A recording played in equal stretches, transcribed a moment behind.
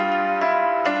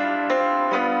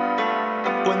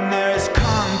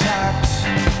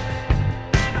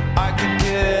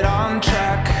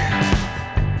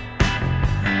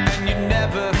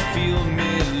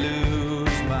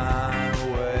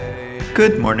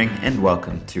Good morning and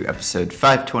welcome to episode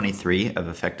 523 of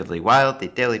Effectively Wild, the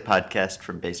daily podcast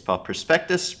from Baseball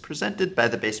Prospectus, presented by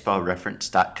the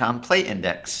BaseballReference.com Play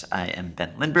Index. I am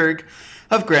Ben Lindbergh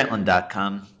of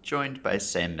Grantland.com, joined by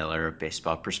Sam Miller of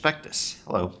Baseball Prospectus.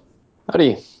 Hello.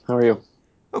 Howdy, how are you?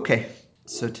 Okay,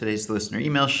 so today's the listener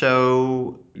email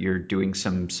show. You're doing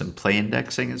some play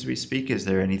indexing as we speak. Is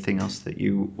there anything else that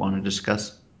you want to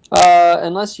discuss?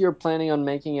 Unless you're planning on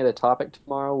making it a topic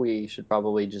tomorrow, we should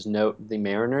probably just note the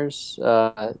Mariners'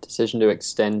 decision to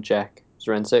extend Jack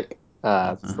Zduriencik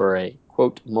Uh-huh. for a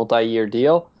quote multi-year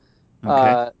deal, Okay.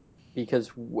 uh, because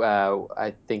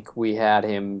I think we had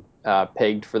him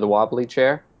pegged for the wobbly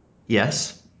chair,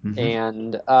 Yes.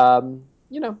 and I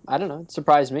don't know. It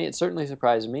surprised me. It certainly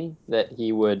surprised me that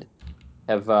he would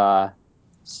have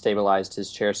stabilized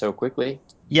his chair so quickly.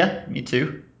 Yeah, me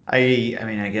too. I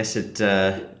mean, I guess it's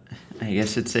a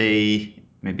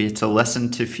maybe it's a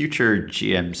lesson to future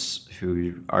GMs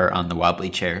who are on the wobbly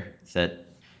chair that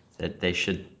they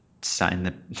should sign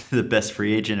the the best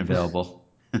free agent available,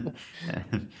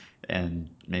 and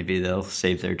maybe they'll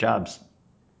save their jobs.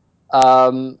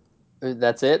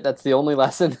 That's it. That's the only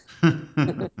lesson.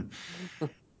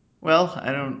 Well,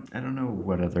 I don't know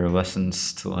what other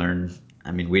lessons to learn.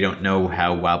 I mean, we don't know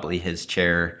how wobbly his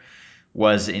chair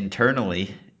was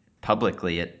internally.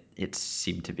 Publicly, it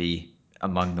seemed to be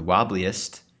among the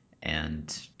wobbliest.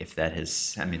 And if that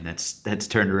has, I mean, that's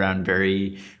turned around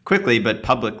very quickly. But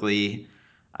publicly,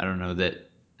 I don't know that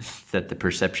that the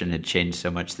perception had changed so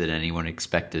much that anyone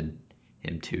expected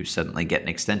him to suddenly get an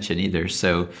extension either.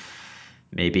 So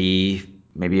maybe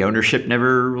ownership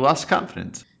never lost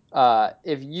confidence.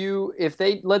 If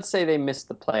they, let's say they missed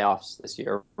the playoffs this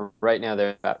year, right now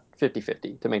they're about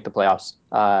 50-50 to make the playoffs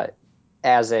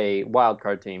as a wild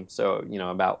card team. So,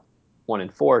 about 1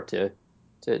 and 4 to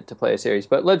play a series.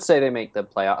 But let's say they make the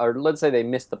playoff, or let's say they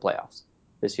miss the playoffs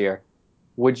this year.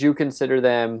 Would you consider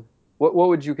them, what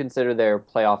would you consider their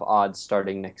playoff odds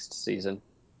starting next season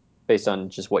based on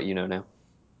just what you know now?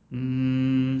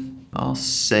 I'll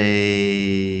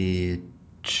say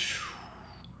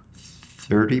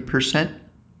 30%.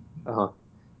 Uh-huh.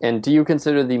 And do you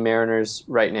consider the Mariners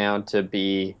right now to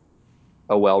be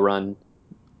a well-run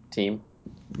team?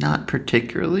 Not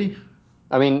particularly.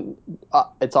 I mean,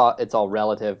 it's all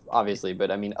relative, obviously,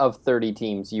 but I mean, of 30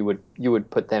 teams, you would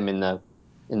put them in the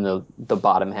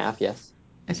bottom half, yes.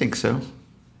 I think so.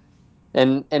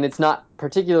 And it's not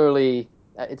particularly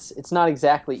it's not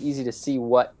exactly easy to see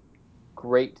what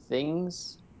great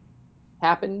things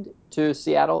happened to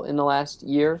Seattle in the last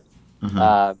year. Uh-huh.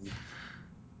 Um,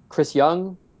 Chris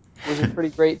Young was a pretty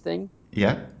great thing.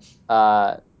 Yeah.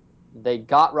 Uh, they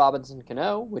got Robinson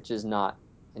Cano, which is not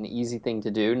an easy thing to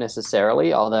do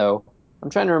necessarily. Although I'm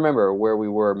trying to remember where we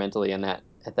were mentally in that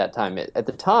at that time. At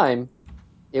the time,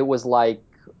 it was like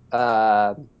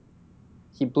uh,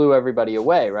 he blew everybody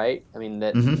away, right? I mean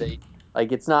that Mm-hmm. they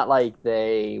like it's not like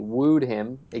they wooed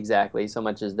him exactly so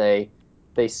much as they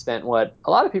spent what a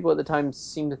lot of people at the time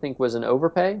seemed to think was an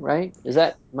overpay, right?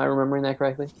 Am I remembering that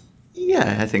correctly?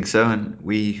 Yeah, I think so. And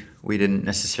we didn't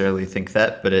necessarily think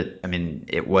that, but it I mean,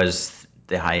 it was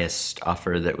the highest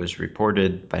offer that was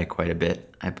reported by quite a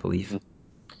bit, I believe.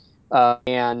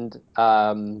 And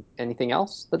anything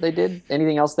else that they did?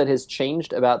 Anything else that has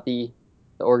changed about the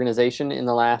organization in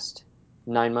the last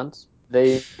 9 months?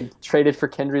 They traded for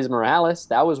Kendrys Morales.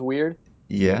 That was weird.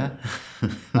 Yeah.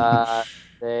 Uh,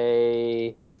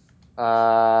 they,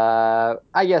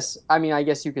 I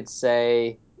guess you could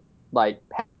say like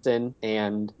Paxton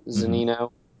and Mm-hmm.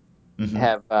 Zanino Mm-hmm.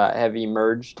 have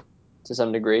emerged to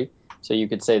some degree. So you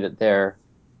could say that their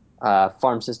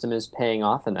farm system is paying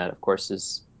off, and that, of course,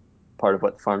 is part of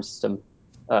what the farm system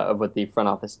of what the front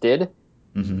office did.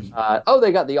 Mm-hmm.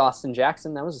 They got the Austin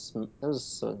Jackson. That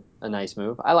was a nice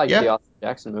move. I liked the Yeah. Austin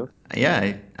Jackson move.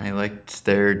 Yeah, I liked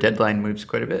their deadline moves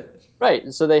quite a bit.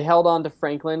 Right. So they held on to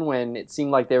Franklin when it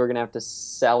seemed like they were going to have to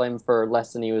sell him for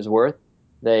less than he was worth.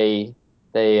 They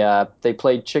they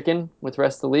played chicken with the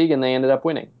rest of the league and they ended up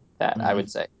winning. That I would Mm-hmm.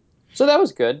 say. So that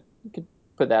was good. You could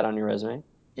put that on your resume.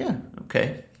 Yeah,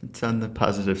 okay. It's on the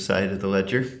positive side of the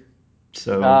ledger.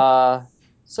 So, Uh,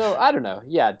 so I don't know.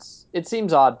 Yeah, it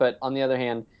seems odd, but on the other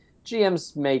hand,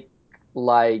 GMs make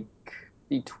like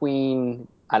between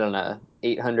I don't know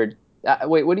 800.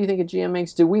 Wait, what do you think a GM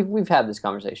makes? Do we've had this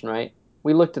conversation, right?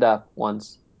 We looked it up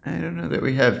once. I don't know that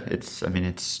we have. I mean,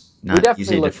 it's We not definitely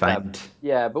easy to looked it up. find.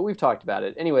 Yeah, but we've talked about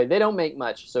it. Anyway, they don't make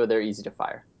much, so they're easy to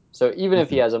fire. So even if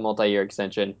he Mhm. has a multi-year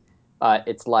extension,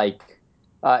 it's like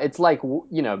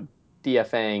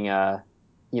DFAing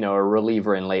a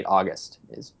reliever in late August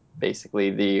is basically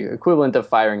the equivalent of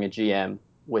firing a GM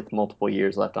with multiple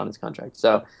years left on his contract.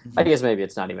 So I Mhm. guess maybe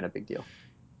it's not even a big deal.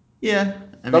 Yeah,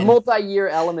 I The mean, multi-year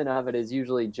element of it is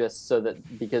usually just so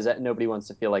that because nobody wants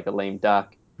to feel like a lame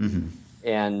duck, mhm.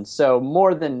 and so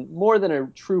more than a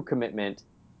true commitment,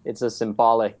 it's a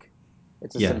symbolic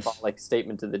it's a Yes, symbolic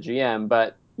statement to the GM.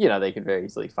 But they could very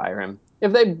easily fire him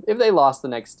if they lost the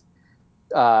next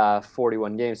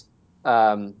 41 games.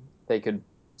 Um, they could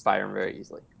fire him very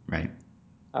easily. right.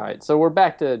 All right, so we're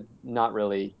back to not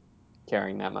really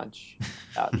caring that much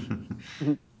about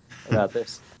about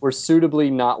this. We're suitably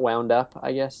not wound up,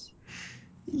 I guess.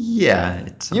 Yeah,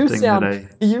 it's You something that sound I.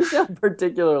 you sound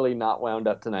particularly not wound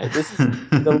up tonight. This is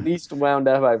the least wound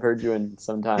up I've heard you in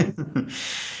some time.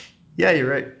 Yeah, you're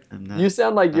right. I'm You not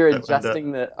sound like not you're that wound up.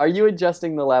 adjusting the. Are you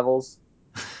adjusting the levels?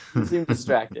 You seem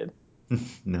distracted.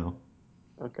 No.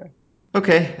 Okay.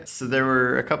 Okay, so there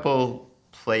were a couple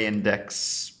play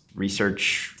index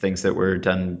research things that were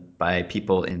done by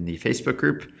people in the Facebook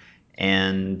group,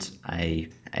 and I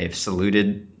have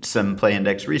saluted some play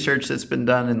index research that's been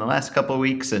done in the last couple of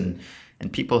weeks, and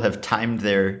people have timed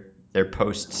their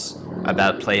posts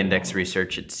about play index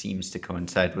research. It seems to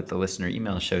coincide with the listener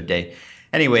email show day.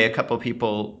 Anyway, a couple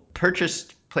people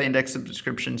purchased play index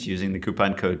subscriptions using the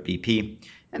coupon code BP,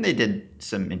 and they did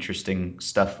some interesting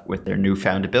stuff with their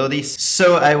newfound abilities.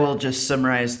 So I will just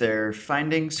summarize their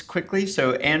findings quickly.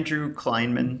 So Andrew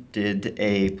Kleinman did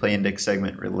a play index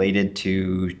segment related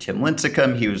to Tim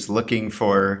Lincecum. He was looking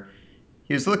for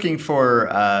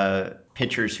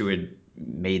pitchers who had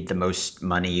made the most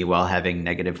money while having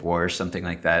negative WAR or something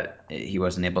like that. He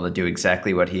wasn't able to do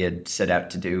exactly what he had set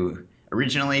out to do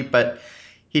originally, but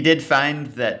he did find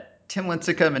that Tim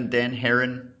Lincecum and Dan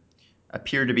Herron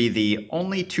appear to be the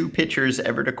only two pitchers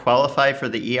ever to qualify for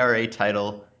the ERA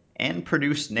title and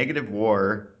produce negative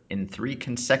WAR in 3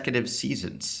 consecutive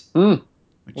seasons, Hmm.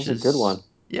 which That's a good is, one.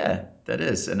 yeah, that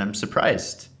is, and I'm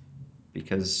surprised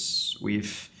because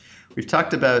we've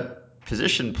talked about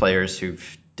position players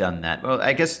who've done that. Well,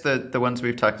 I guess the ones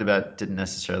we've talked about didn't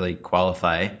necessarily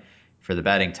qualify for the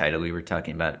batting title. We were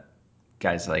talking about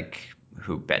guys like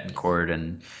who Betancourt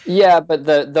and Yeah, but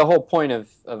the whole point of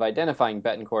identifying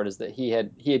Betancourt is that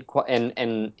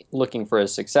and looking for a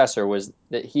successor was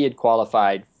that he had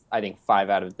qualified, I think, 5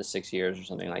 out of the 6 years or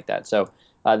something like that. So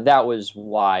that was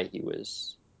why he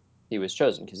was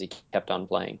chosen because he kept on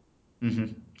playing.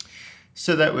 mhm.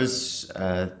 So that was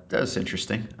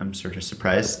interesting. I'm sort of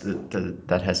surprised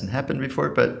that hasn't happened before,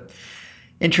 but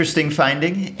interesting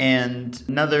finding. And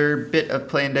another bit of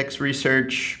Play Index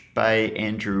research by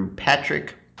Andrew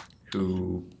Patrick,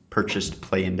 who purchased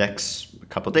Play Index a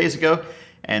couple days ago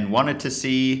and wanted to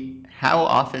see how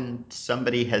often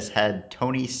somebody has had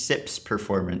Tony Sipp's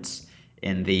performance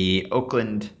in the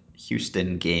Oakland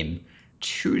Houston game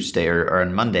Tuesday or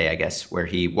on Monday, I guess, where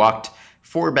he walked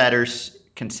 4 batters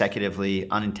consecutively,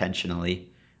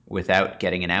 unintentionally, without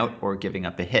getting an out or giving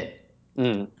up a hit.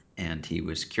 Mm. And he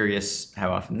was curious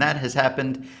how often that has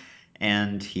happened.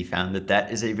 And he found that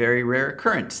that is a very rare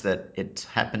occurrence, that it's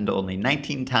happened only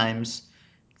 19 times,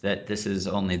 that this is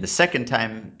only the second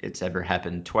time it's ever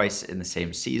happened twice in the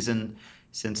same season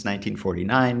since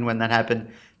 1949 when that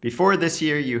happened. Before this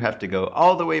year, you have to go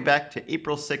all the way back to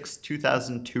April 6,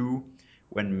 2002,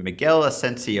 when Miguel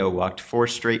Asensio walked 4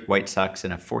 straight White Sox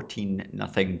in a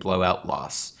 14-0 blowout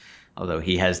loss, although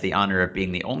he has the honor of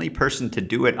being the only person to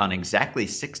do it on exactly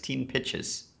 16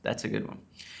 pitches. That's a good one.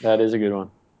 That is a good one.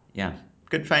 Yeah,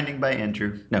 good finding by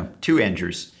Andrew. No, two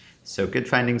Andrews. So good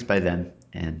findings by them.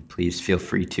 And please feel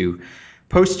free to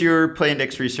post your Play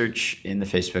Index research in the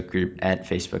Facebook group at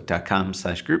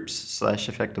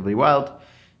facebook.com/groups/effectivelywild.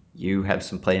 You have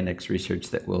some Play Index research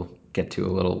that we'll get to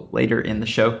a little later in the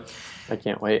show. I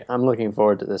can't wait. I'm looking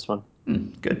forward to this one.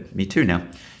 Good. Me too now.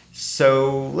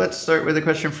 So let's start with a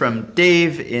question from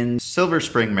Dave in Silver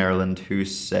Spring, Maryland, who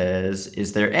says,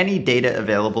 is there any data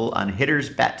available on hitters'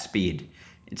 bat speed?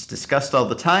 It's discussed all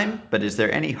the time, but is there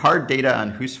any hard data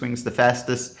on who swings the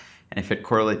fastest and if it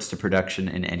correlates to production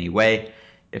in any way?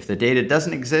 If the data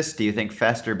doesn't exist, do you think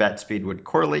faster bat speed would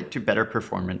correlate to better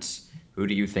performance? Who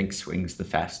do you think swings the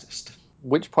fastest?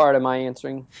 Which part am I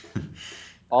answering?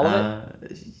 All of it?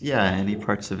 Uh, yeah, any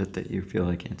parts of it that you feel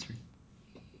like answering?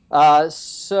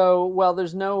 Well,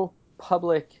 there's no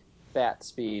public bat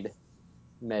speed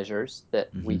measures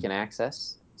that we Mm-hmm. can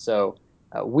access. So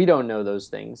we don't know those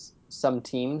things. Some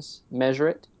teams measure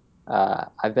it,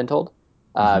 I've been told.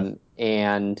 Mm-hmm.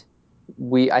 And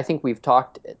I think we've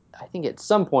talked, I think at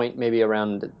some point, maybe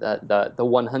around the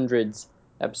 100s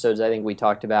episodes, I think we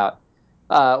talked about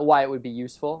why it would be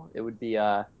useful.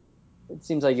 It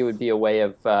seems like it would be a way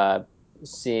of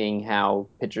seeing how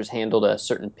pitchers handled a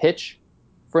certain pitch.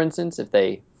 For instance, if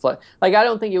they like I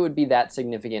don't think it would be that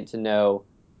significant to know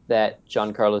that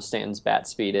Giancarlo Stanton's bat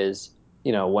speed is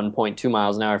 1.2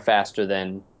 miles an hour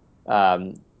faster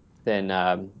um,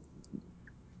 than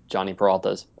Johnny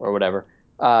Peralta's or whatever.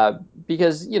 Uh,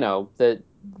 because that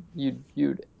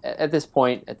you'd at this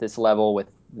point at this level with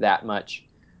that much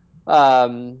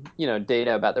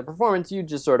data about their performance, you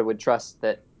just sort of would trust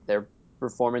that their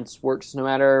performance works no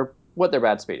matter what their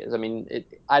bat speed is. I mean,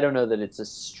 I don't know that it's a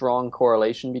strong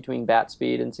correlation between bat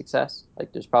speed and success.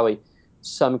 Like, there's probably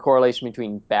some correlation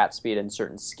between bat speed and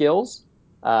certain skills,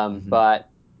 Hmm. but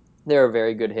there are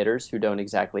very good hitters who don't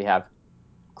exactly have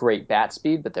great bat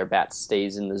speed, but their bat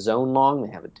stays in the zone long.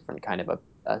 They have a different kind of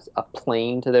a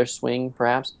plane to their swing,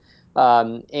 perhaps.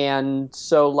 And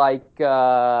so, like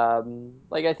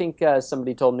I think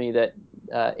somebody told me that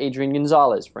Adrian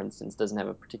Gonzalez, for instance, doesn't have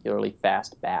a particularly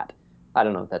fast bat. I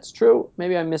don't know if that's true.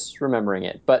 Maybe I'm misremembering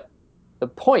it. But the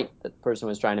point that the person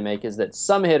was trying to make is that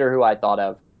some hitter who I thought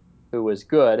of who was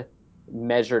good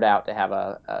measured out to have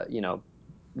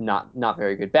not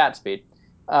very good bat speed.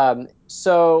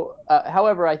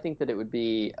 However, I think that it would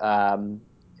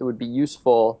be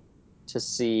useful to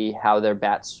see how their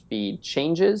bat speed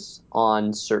changes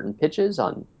on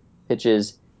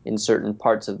pitches in certain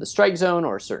parts of the strike zone,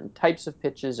 or certain types of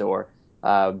pitches, or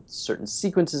certain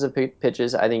sequences of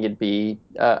pitches. I think it'd be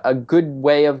a good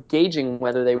way of gauging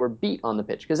whether they were beat on the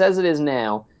pitch. Because as it is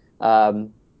now,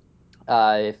 um,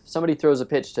 if somebody throws a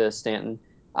pitch to Stanton,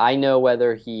 I know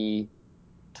whether he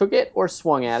took it or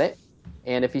swung at it.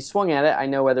 And if he swung at it, I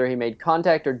know whether he made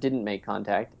contact or didn't make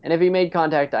contact. And if he made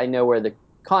contact, I know where the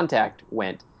contact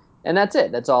went. And that's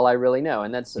it. That's all I really know.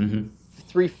 And that's Hmm.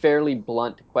 three fairly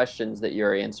blunt questions that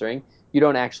you're answering. You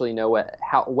don't actually know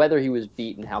whether he was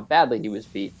beat and how badly he was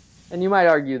beat. And you might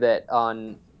argue that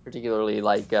on particularly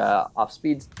like off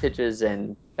speed pitches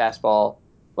and fastball,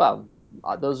 well,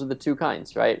 those are the two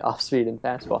kinds, right? Off speed and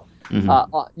fastball. Hmm.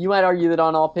 You might argue that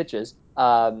on all pitches,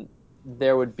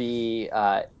 there would be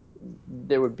uh,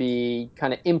 there would be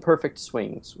kind of imperfect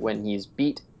swings when he's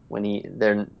beat. When he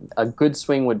there A good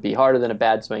swing would be harder than a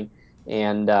bad swing,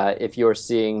 and if you're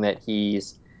seeing that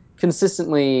he's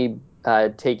consistently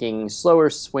taking slower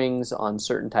swings on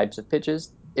certain types of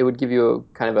pitches, it would give you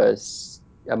kind of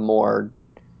a more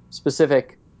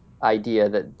specific idea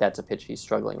that that's a pitch he's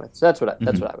struggling with. So that's Hmm.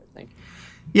 what I would think.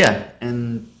 Yeah,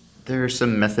 and there are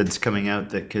some methods coming out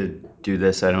that could do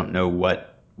this. I don't know what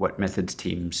methods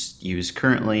teams use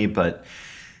currently, but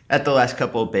at the last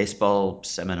couple of baseball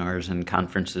seminars and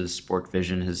conferences, Sport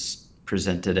Vision has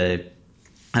presented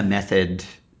a method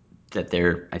that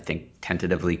they're, I think,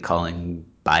 tentatively calling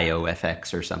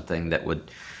BioFX or something that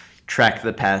would track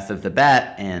the path of the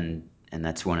bat, and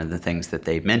that's one of the things that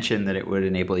they mentioned that it would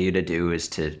enable you to do is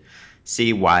to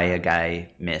see why a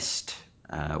guy missed.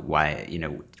 Why,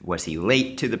 was he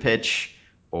late to the pitch,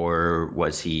 or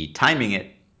was he timing it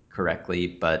correctly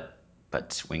but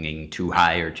swinging too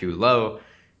high or too low?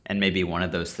 And maybe one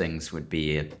of those things would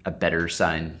be a better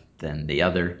sign than the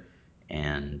other.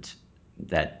 And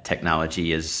that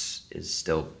technology is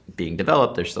still being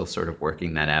developed. They're still sort of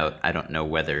working that out. I don't know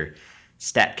whether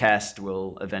Statcast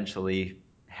will eventually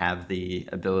have the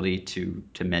ability to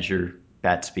measure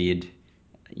bat speed.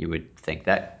 You would think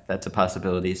that that's a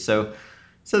possibility. So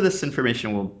this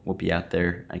information will be out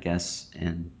there, I guess,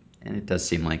 and it does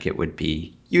seem like it would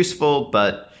be useful,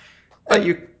 but And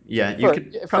you, yeah, you for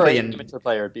could for probably, any amateur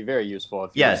player, it'd be very useful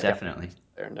if you're a yeah, scout definitely.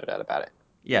 player, no doubt about it.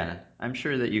 Yeah, I'm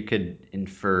sure that you could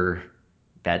infer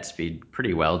bat speed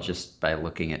pretty well just by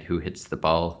looking at who hits the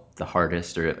ball the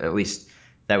hardest, or at least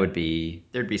there'd be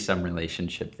some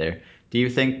relationship there. Do you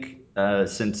think,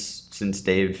 since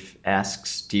Dave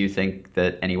asks, do you think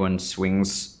that anyone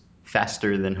swings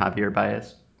faster than Javier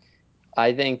Baez?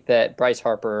 I think that Bryce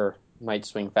Harper might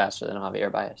swing faster than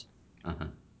Javier Baez. Uh-huh.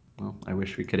 Well, I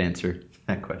wish we could answer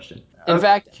that question. In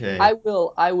fact, Okay. I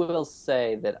will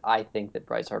say that I think that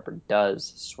Bryce Harper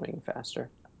does swing faster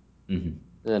Hmm.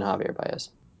 than Javier Baez.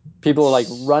 People are like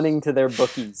running to their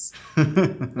bookies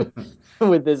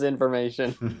with this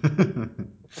information.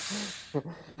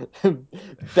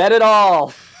 Bet it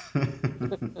all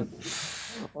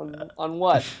on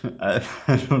what? I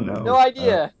don't No know.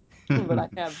 idea, but I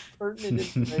have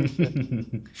pertinent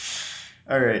information.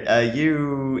 All right.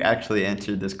 You actually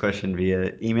answered this question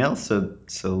via email, so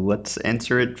let's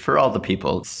answer it for all the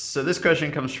people. So this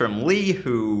question comes from Lee,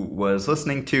 who was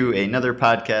listening to another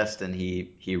podcast, and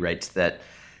he writes that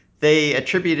they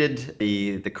attributed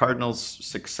the Cardinals'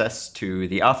 success to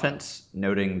the offense,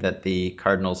 noting that the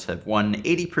Cardinals have won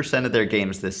 80% of their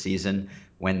games this season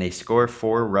when they score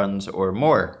 4 runs or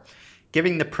more.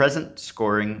 Given the present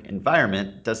scoring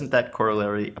environment, doesn't that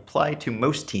corollary apply to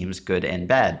most teams, good and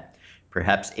bad?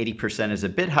 Perhaps 80% is a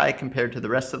bit high compared to the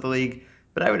rest of the league,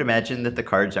 but I would imagine that the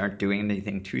Cards aren't doing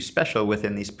anything too special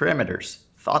within these parameters.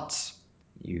 Thoughts?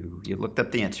 You looked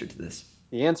up the answer to this.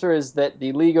 The answer is that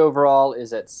the league overall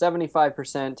is at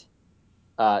 75%.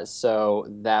 So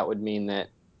that would mean that,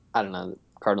 I don't know,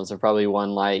 Cardinals have probably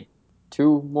won like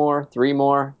two more, three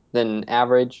more than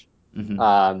average. Mm-hmm.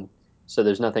 Um, so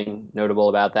there's nothing notable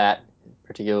about that,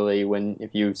 particularly when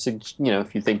if you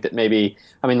think that maybe,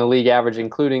 I mean, the league average,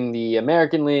 including the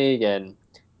American League and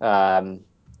um,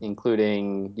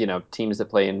 including, teams that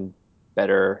play in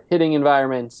better hitting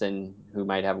environments and who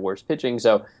might have worse pitching.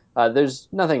 So there's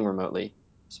nothing remotely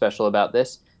special about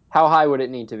this. How high would it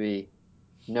need to be?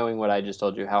 Knowing what I just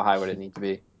told you, how high would it need to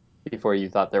be before you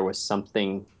thought there was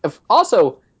something?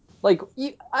 Also, like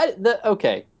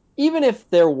okay, even if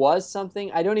there was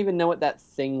something, I don't even know what that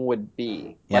thing would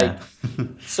be. Yeah.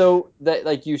 So that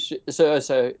like you should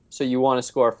so you want to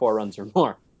score 4 runs or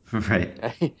more. Right.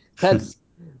 Okay?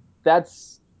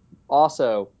 That's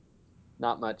also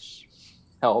not much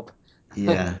help.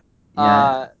 Yeah. Yeah.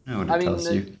 uh, I know what I it mean,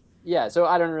 tells you. yeah. So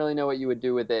I don't really know what you would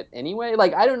do with it anyway.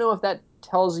 Like I don't know if that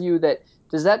tells you that.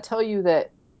 Does that tell you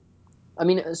that I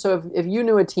mean, so if you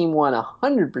knew a team won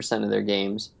 100% of their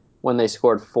games when they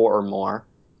scored four or more,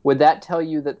 would that tell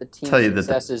you that the Tell team's you that the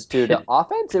success is due to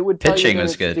offense? It would tell you pitching that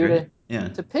was it's good, due right? Yeah.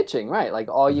 to pitching, right? Like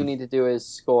all you Mhm. need to do is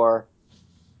score,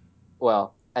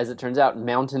 well, as it turns out,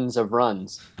 mountains of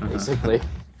runs, Uh-huh. basically,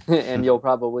 and you'll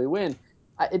probably win.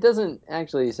 It doesn't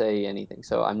actually say anything,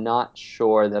 so I'm not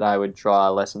sure that I would draw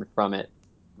a lesson from it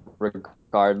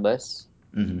regardless.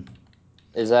 Hmm.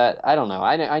 Is that, I don't know.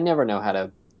 I never know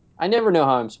I never know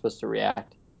how I'm supposed to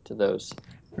react to those.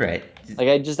 Right. Like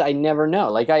I never know.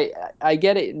 Like I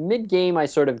get it mid game. I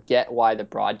sort of get why the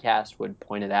broadcast would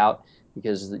point it out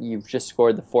because you've just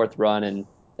scored the fourth run and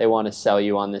they want to sell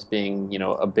you on this being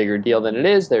a bigger deal than it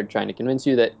is. They're trying to convince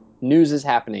you that news is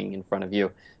happening in front of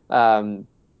you. Um,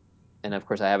 and of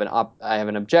course I have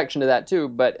an objection to that too.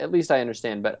 But at least I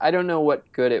understand. But I don't know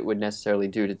what good it would necessarily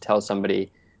do to tell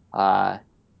somebody uh,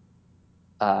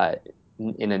 uh,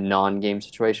 in a non-game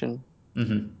situation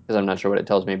Hmm. because I'm not sure what it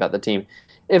tells me about the team.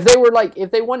 If they were like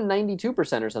if they won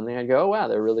 92% or something, I'd go, oh wow,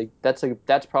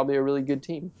 that's probably a really good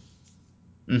team.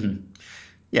 Hmm.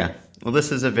 Yeah. Well,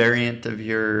 this is a variant of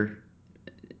your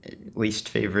least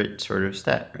favorite sort of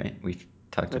stat, right? We've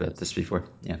talked It about is. this before.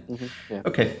 Yeah. Yeah.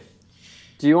 Okay.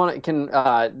 Do you want to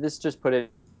can this just put in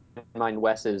mind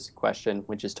Wes's question,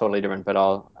 which is totally different, but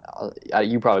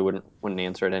you probably wouldn't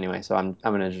answer it anyway, so I'm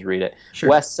gonna just read it. Sure.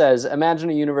 Wes says, imagine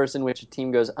a universe in which a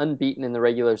team goes unbeaten in the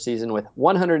regular season with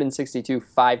 162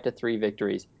 5-3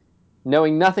 victories.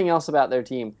 Knowing nothing else about their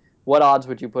team, what odds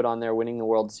would you put on their winning the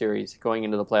World Series going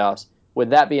into the playoffs?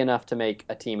 Would that be enough to make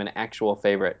a team an actual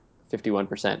favorite?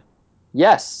 51%.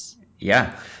 Yes,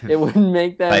 Yeah. it would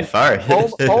make By them far.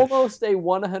 almost a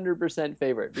 100%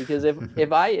 favorite because if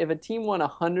a team won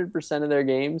 100% of their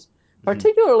games, Mhm.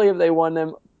 particularly if they won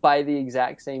them by the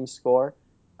exact same score,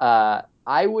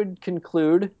 I would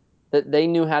conclude that they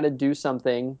knew how to do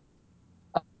something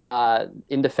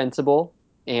indefensible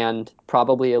and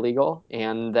probably illegal,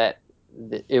 and that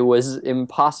it was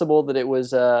impossible that it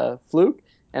was a fluke.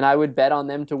 And I would bet on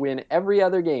them to win every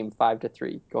other game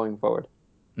 5-3 going forward.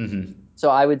 Mhm. So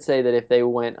I would say that if they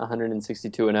went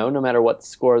 162-0, no matter what the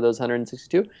score of those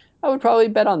 162, I would probably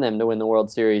bet on them to win the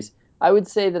World Series. I would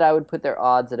say that I would put their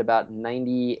odds at about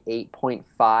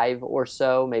 98.5 or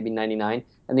so, maybe 99.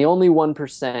 And the only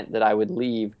 1% that I would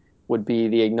leave would be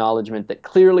the acknowledgement that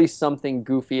clearly something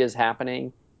goofy is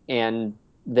happening, and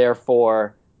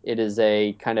therefore it is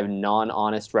a kind of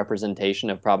non-honest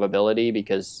representation of probability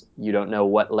because you don't know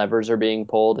what levers are being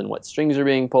pulled and what strings are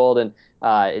being pulled, and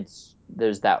it's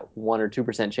there's that 1 or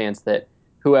 2% chance that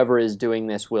whoever is doing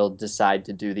this will decide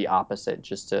to do the opposite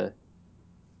just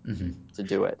Mhm. to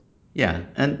do it. Yeah,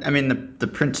 and I mean the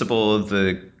principle of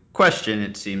the question,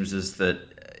 it seems, is that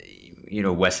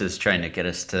Wes is trying to get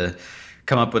us to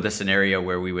come up with a scenario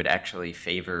where we would actually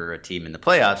favor a team in the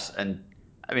playoffs, and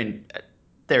I mean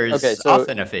Okay, there's so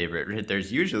often a favorite, right? There's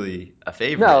usually a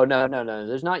favorite. no.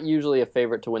 There's not usually a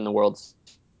favorite to win the World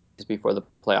Series before the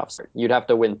playoffs start. You'd have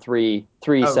to win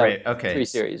Oh, right. Okay. three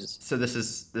series. So this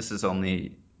is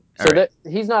only all So right.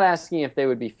 that he's not asking if they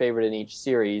would be favored in each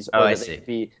series Oh, or I that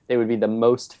see. they would be the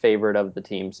most favored of the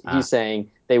teams. He's Ah,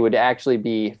 saying they would actually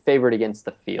be favored against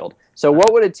the field. So okay.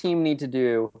 what would a team need to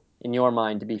do in your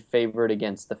mind to be favored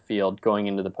against the field going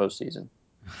into the postseason?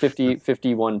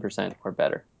 51% or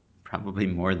better. Probably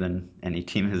more than any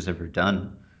team has ever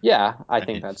done. Yeah, I I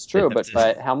think mean, that's they'd true, have but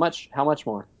to. how much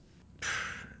more?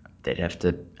 they'd have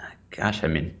to, gosh, I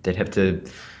mean, they'd have to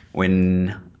win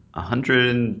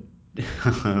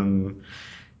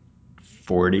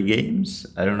 140 games.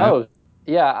 I don't know. Oh,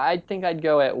 yeah, I think I'd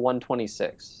go at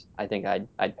 126. I think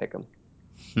I'd pick them.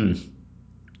 Hmm.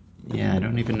 Yeah, I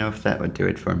don't even know if that would do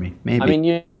it for me. I Maybe. mean,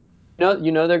 you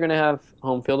know they're going to have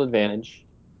home field advantage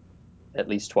at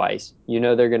least twice. You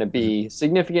know they're going to be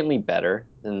significantly better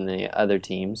than the other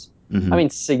teams. I Mm-hmm. mean,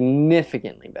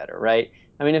 significantly better, right?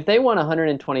 I mean, if they won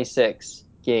 126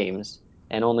 games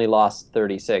and only lost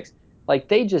 36, like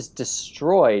they just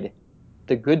destroyed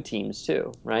the good teams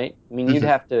too, right? I mean, you'd Mm-hmm.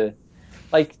 have to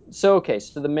like so okay,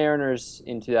 so the Mariners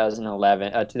in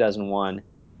 2011, 2001,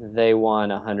 they won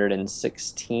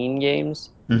 116 games.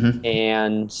 Mm-hmm.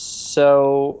 And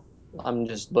so I'm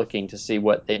just looking to see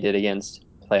what they did against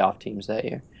playoff teams that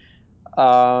year.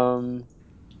 Um,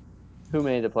 who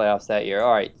made the playoffs that year?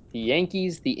 All right, the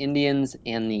Yankees, the Indians,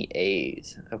 and the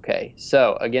A's. Okay,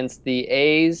 so against the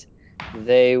A's,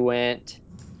 they went.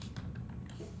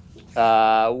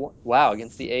 Wow,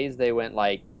 against the A's, they went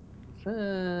like,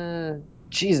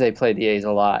 geez, they played the A's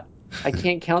a lot. I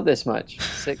can't count this much.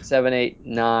 Six, seven, eight,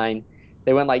 nine.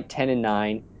 They went like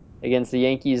 10-9. Against the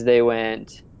Yankees, they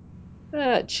went.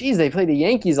 Geez, they played the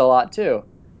Yankees a lot too.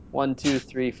 One, two,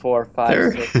 three, four, five, There,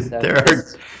 six, there seven. are.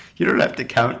 This, You don't have to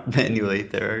count manually.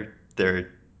 There are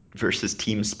versus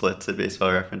team splits at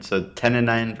Baseball Reference. So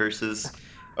 10-9 versus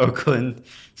Oakland,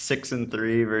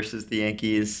 6-3 versus the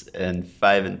Yankees, and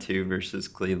 5-2 versus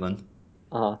Cleveland.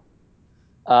 uh,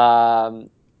 um,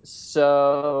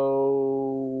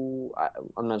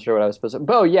 I'm not sure what I was supposed to.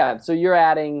 Oh yeah, so you're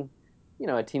adding,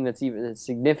 a team that's even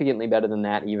significantly better than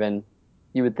that. Even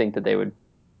you would think that they would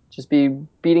just be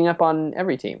beating up on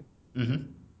every team.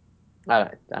 Mm-hmm. I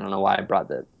don't know why I brought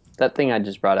that thing I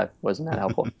just brought up wasn't that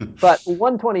helpful. But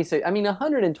 126, I mean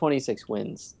 126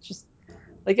 wins. Just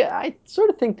like I sort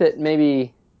of think that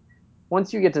maybe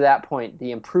once you get to that point,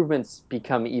 the improvements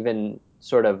become even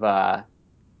sort of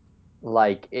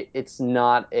like it's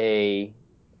not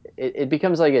it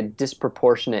becomes like a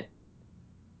disproportionate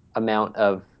amount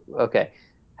of okay.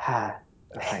 All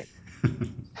right.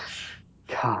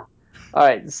 God. All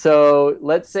right. So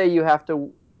let's say you have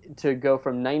to go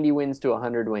from 90 wins to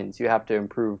 100 wins. You have to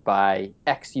improve by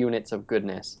X units of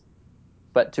goodness.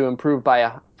 But to improve by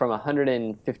from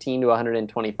 115 to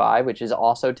 125, which is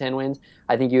also 10 wins,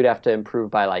 I think you'd have to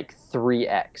improve by like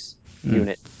 3x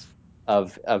units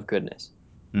of goodness.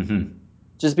 Mm-hmm.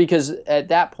 Just because at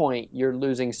that point you're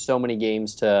losing so many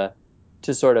games to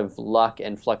sort of luck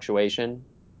and fluctuation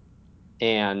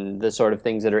and the sort of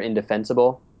things that are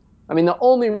indefensible. I mean, the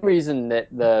only reason that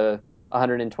the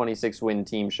 126 win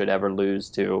team should ever lose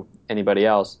to anybody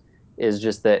else is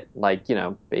just that, like,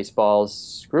 baseball's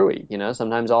screwy.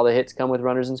 Sometimes all the hits come with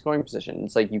runners in scoring position.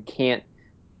 It's like you can't,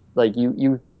 like,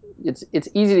 it's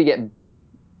easy to get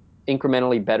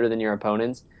incrementally better than your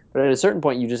opponents, but at a certain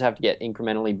point, you just have to get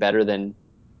incrementally better than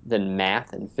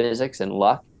math and physics and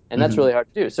luck, and that's Mm-hmm. really hard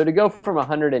to do. So to go from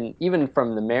 100 and even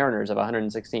from the Mariners of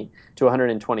 116 to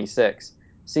 126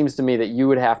 seems to me that you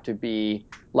would have to be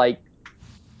like,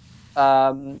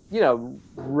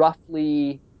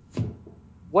 roughly.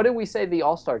 What did we say the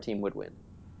All Star team would win?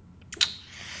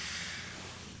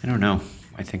 I don't know.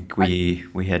 I think I,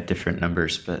 we had different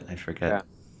numbers, but I yeah, forget.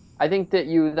 I think that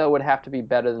you though would have to be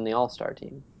better than the All Star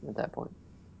team at that point.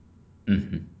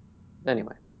 Mm-hmm.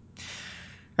 Anyway,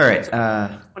 All so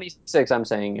right. 26, I'm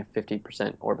saying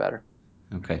 50% or better.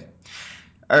 Okay.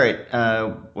 All right.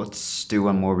 Let's do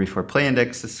one more before play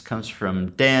index. This comes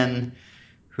from Dan,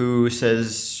 who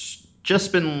says,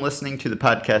 just been listening to the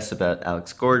podcast about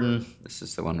Alex Gordon. This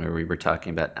is the one where we were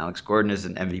talking about Alex Gordon as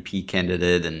an MVP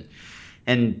candidate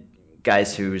and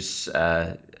guys whose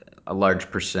a large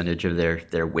percentage of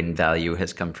their win value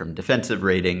has come from defensive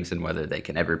ratings and whether they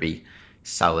can ever be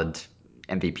solid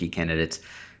MVP candidates.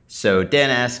 So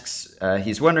Dan asks,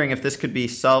 he's wondering if this could be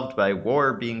solved by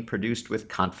WAR being produced with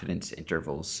confidence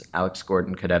intervals. Alex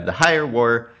Gordon could have the higher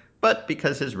WAR, but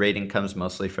because his rating comes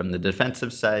mostly from the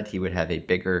defensive side, he would have a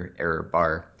bigger error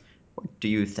bar. What do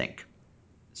you think?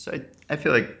 So I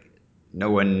feel like no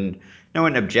one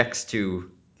objects to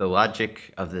the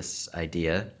logic of this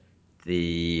idea.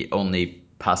 The only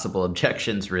possible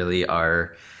objections really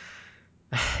are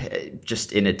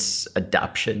just in its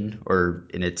adoption or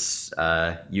in its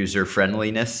user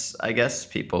friendliness. I guess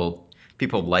people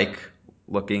like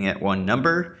looking at one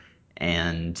number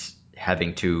and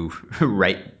having to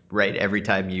write every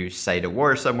time you cite a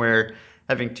war somewhere,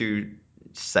 having to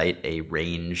cite a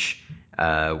range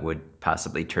would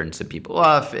possibly turn some people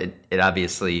off. It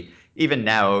obviously, even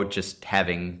now, just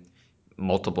having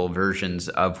multiple versions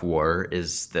of war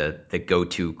is the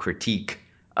go-to critique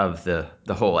of the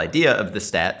whole idea of the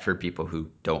stat for people who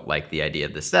don't like the idea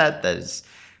of the stat. That is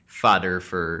fodder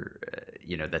for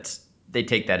that's they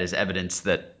take that as evidence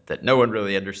that no one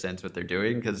really understands what they're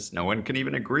doing because no one can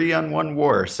even agree on one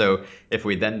war. So if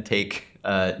we then take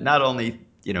not only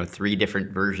three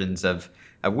different versions of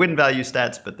win value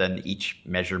stats, but then each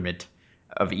measurement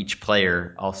of each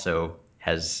player also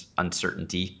has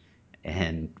uncertainty,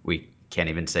 and we can't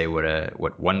even say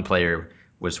what one player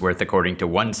was worth according to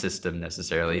one system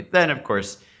necessarily, then of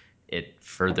course it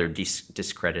further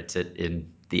discredits it in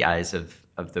the eyes of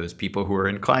those people who are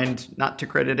inclined not to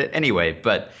credit it anyway.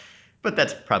 But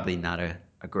that's probably not a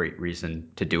great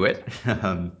reason to do it,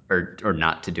 or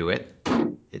not to do it.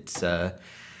 It's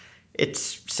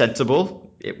it's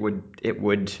sensible. It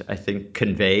would I think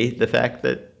convey the fact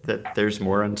that there's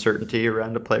more uncertainty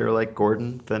around a player like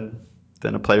Gordon than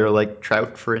a player like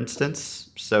Trout, for instance.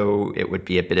 So it would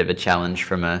be a bit of a challenge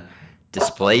from a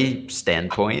display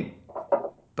standpoint,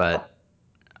 but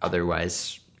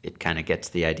otherwise it kind of gets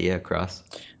the idea across.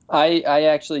 I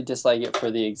actually dislike it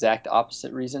for the exact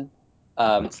opposite reason.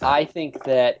 What's that? I think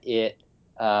that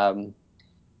um,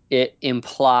 it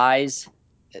implies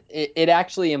it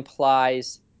actually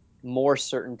implies more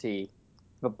certainty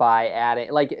by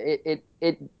adding like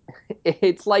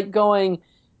it's like going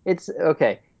it's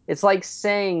okay, it's like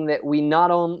saying that we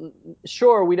not only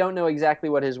sure we don't know exactly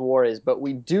what his war is, but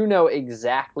we do know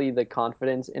exactly the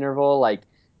confidence interval. Like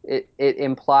it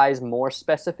implies more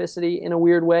specificity in a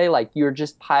weird way, like you're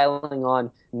just piling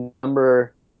on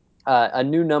number a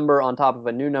new number on top of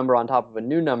a new number on top of a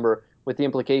new number, with the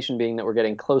implication being that we're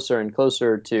getting closer and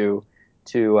closer to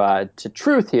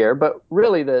truth here. But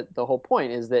really, the whole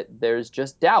point is that there's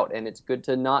just doubt, and it's good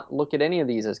to not look at any of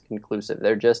these as conclusive.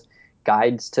 They're just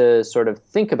guides to sort of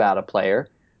think about a player,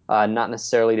 not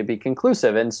necessarily to be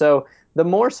conclusive. And so, the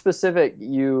more specific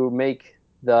you make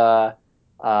the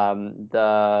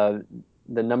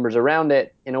the numbers around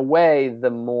it, in a way, the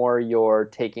more you're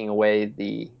taking away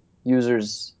the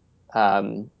user's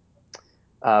um,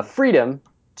 freedom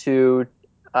to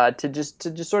to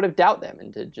just sort of doubt them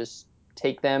and to just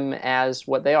take them as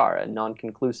what they are, a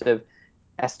non-conclusive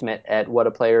estimate at what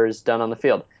a player has done on the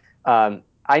field.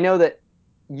 I know that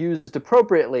used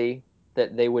appropriately,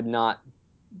 that they would not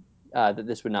that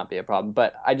this would not be a problem,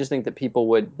 but I just think that people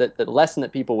would that the lesson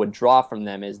that people would draw from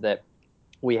them is that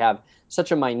we have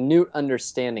such a minute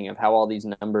understanding of how all these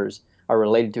numbers are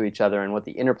related to each other and what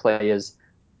the interplay is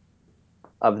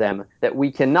of them, that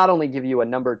we can not only give you a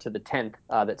number to the 10th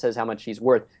that says how much he's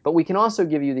worth, but we can also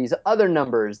give you these other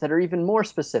numbers that are even more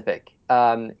specific,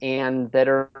 and that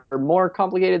are more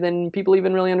complicated than people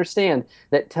even really understand,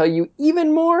 that tell you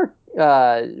even more,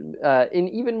 in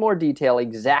even more detail,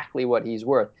 exactly what he's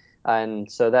worth.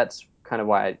 And so that's kind of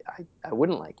why I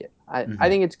wouldn't like it. I Mm-hmm.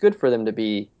 think it's good for them to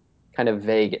be kind of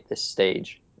vague at this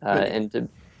stage, But and to,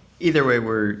 either way,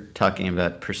 we're talking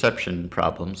about perception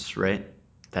problems, right?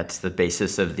 That's the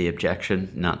basis of the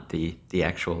objection, not the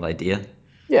actual idea.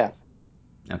 yeah,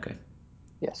 Okay.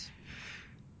 yes.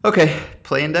 Okay.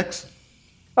 Play index.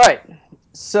 All right.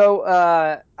 So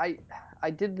I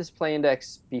did this play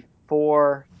index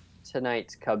before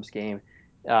tonight's Cubs game,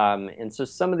 and so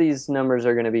some of these numbers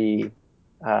are going to be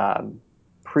um,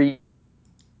 pre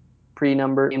game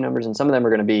numbers, and some of them are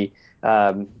going to be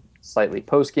slightly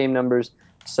post game numbers.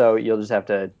 So you'll just have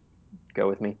to go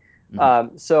with me.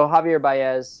 Mm-hmm. So Javier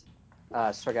Baez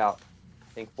struck out,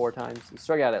 I think, 4 times. He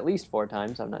struck out at least 4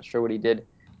 times. I'm not sure what he did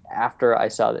after I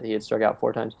saw that he had struck out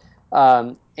 4 times.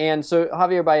 And so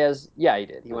Javier Baez, yeah, he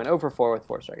did. He went over 4 with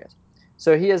 4 strikeouts.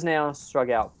 So he has now struck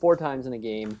out 4 times in a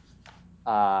game,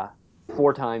 uh,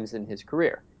 4 times in his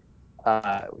career.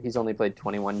 He's only played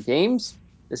 21 games.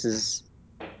 This is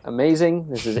amazing.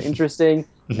 This is interesting.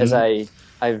 As Mm-hmm.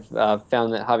 I've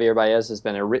found that Javier Baez has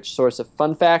been a rich source of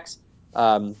fun facts.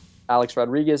 Um, Alex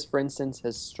Rodriguez, for instance,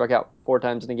 has struck out 4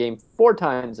 times in a game, 4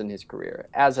 times in his career,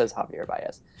 as has Javier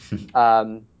Baez.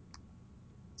 Um,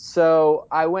 so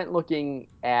I went looking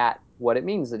at what it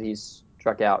means that he's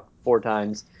struck out 4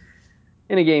 times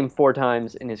in a game, 4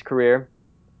 times in his career,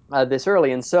 this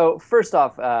early. And so, first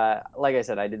off, like I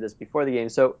said, I did this before the game.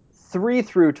 So 3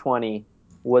 through 20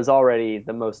 was already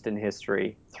the most in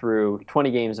history through 20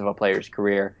 games of a player's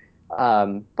career,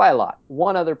 by a lot.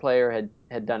 One other player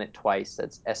had done it twice.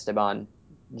 That's Esteban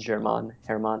Herman.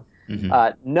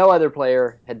 Mm-hmm. No other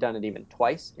player had done it even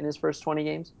twice in his first 20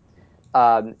 games.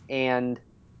 And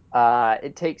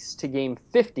it takes to game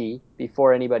 50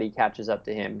 before anybody catches up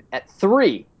to him at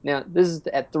 3. Now, this is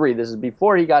at 3. This is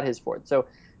before he got his fourth. So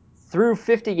through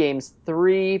 50 games,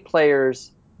 3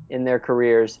 players in their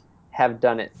careers have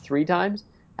done it 3 times.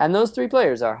 And those three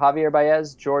players are Javier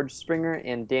Baez, George Springer,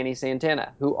 and Danny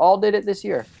Santana, who all did it this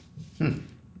year. Hmm.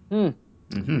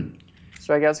 Mm-hmm.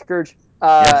 Strikeout Scourge.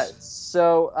 Yes.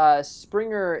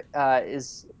 Springer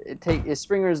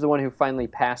Springer is the one who finally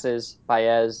passes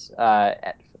Baez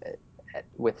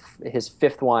with his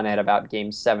fifth one at about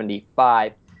game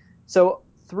 75. So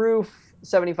through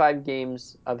 75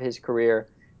 games of his career,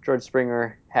 George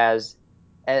Springer has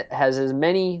as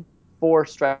many four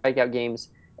strikeout games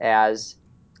as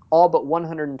all but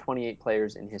 128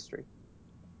 players in history.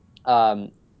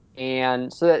 Um,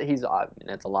 and so that I mean,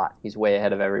 that's a lot. He's way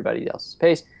ahead of everybody else's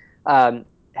pace. Um,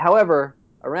 However,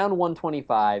 around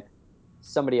 125,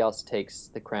 somebody else takes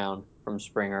the crown from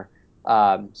Springer.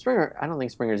 Springer, I don't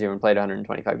think Springer's even played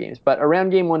 125 games, but around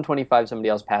game 125, somebody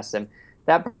else passes him.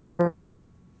 That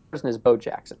person is Bo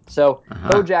Jackson. So Bo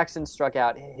Uh-huh. Jackson struck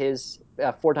out his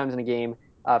four times in a game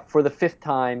for the fifth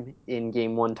time in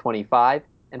game 125.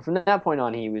 And from that point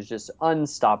on, he was just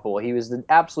unstoppable. He was the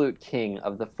absolute king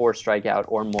of the four strikeout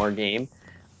or more game.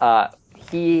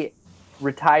 He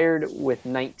retired with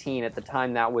 19 at the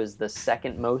time. That was the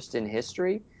second most in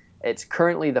history. It's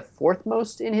currently the fourth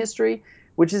most in history,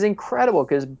 which is incredible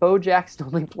because Bo Jackson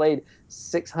only played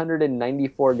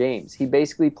 694 games. He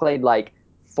basically played like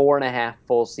four and a half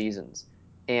full seasons,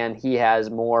 and he has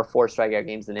more four strikeout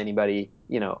games than anybody,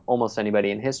 almost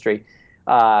anybody in history.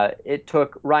 It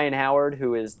took Ryan Howard,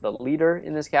 who is the leader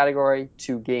in this category,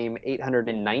 to game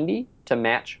 890 to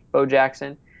match Bo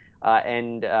Jackson,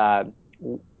 and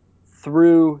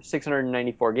through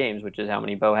 694 games, which is how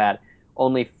many Bo had,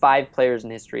 only five players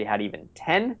in history had even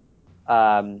 10.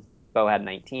 Um, Bo had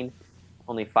 19.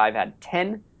 Only five had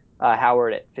 10.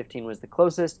 Howard at 15 was the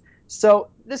closest. So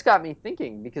this got me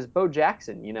thinking because Bo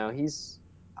Jackson,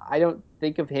 I don't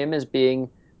think of him as being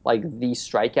like the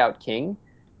strikeout king.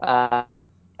 Uh,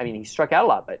 I mean, he struck out a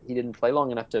lot, but he didn't play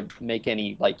long enough to make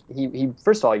any, like, he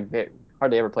first of all, he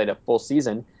hardly ever played a full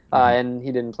season, Mm-hmm. and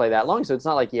he didn't play that long. So it's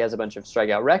not like he has a bunch of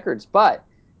strikeout records. But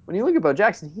when you look at Bo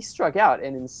Jackson, he struck out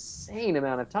an insane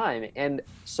amount of time. And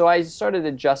so I started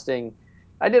adjusting.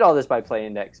 I did all this by play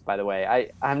index, by the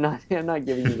way. I'm not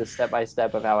giving you the step by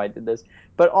step of how I did this,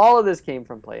 but all of this came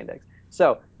from play index.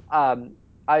 So um,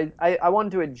 I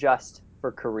wanted to adjust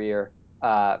for career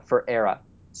for era.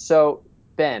 So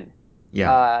Ben,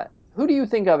 Yeah. uh, who do you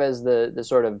think of as the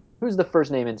sort of who's the first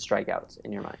name in strikeouts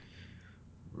in your mind?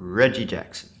 Reggie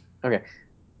Jackson. Okay,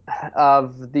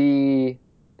 of the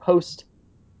post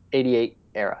 88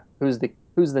 era, who's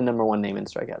the number one name in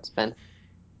strikeouts? Ben.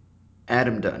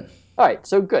 Adam Dunn. All right,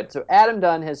 so good. So Adam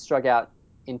Dunn has struck out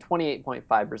in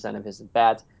 28.5% of his at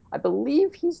bats. I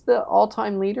believe he's the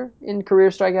all-time leader in career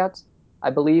strikeouts.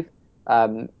 I believe.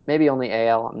 Maybe only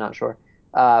AL, I'm not sure.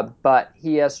 But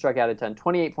he has struck out a ton.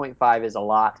 28.5 is a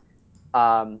lot.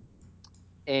 Um,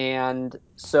 and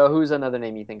so who's another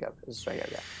name you think of as a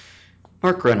strikeout guy?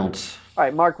 Mark Reynolds. All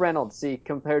right, Mark Reynolds. See,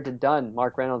 compared to Dunn,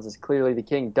 Mark Reynolds is clearly the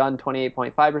king. Dunn,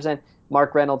 28.5%.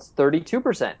 Mark Reynolds,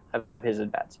 32% of his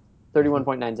at bats, Mm-hmm.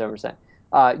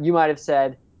 31.97%. You might have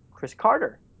said Chris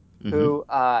Carter,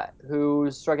 Mm-hmm. who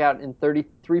struck out in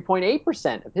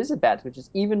 33.8% of his at bats, which is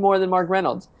even more than Mark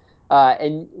Reynolds.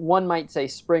 And one might say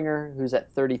Springer, who's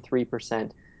at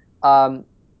 33%. Um,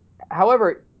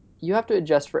 However, you have to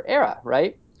adjust for era,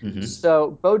 right? Mm-hmm.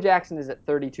 So Bo Jackson is at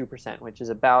 32%, which is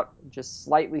about just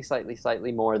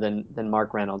slightly more than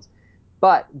Mark Reynolds.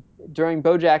 But during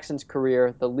Bo Jackson's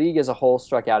career, the league as a whole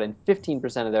struck out in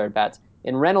 15% of their at bats.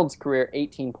 In Reynolds' career,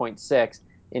 18.6.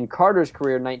 In Carter's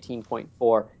career,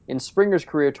 19.4. In Springer's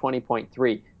career,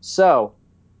 20.3. So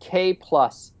K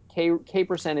plus, K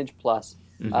percentage plus,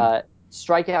 Mm-hmm. uh,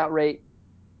 strikeout rate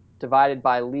divided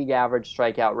by league average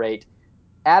strikeout rate.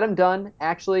 Adam Dunn,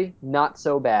 actually, not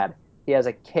so bad. He has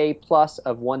a K plus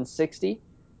of 160.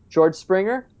 George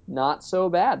Springer, not so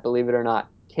bad, believe it or not.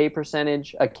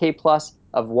 A K plus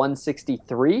of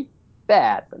 163.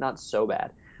 Bad, but not so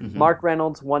bad. Mm-hmm. Mark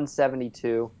Reynolds,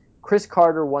 172. Chris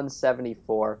Carter,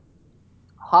 174.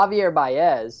 Javier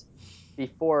Baez,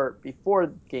 before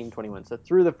game 21, so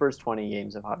through the first 20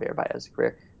 games of Javier Baez's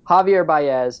career, Javier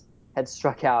Baez had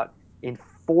struck out in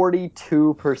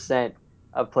 42%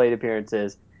 of plate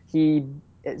appearances.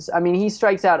 I mean, he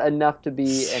strikes out enough to be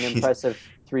an He's, impressive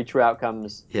three true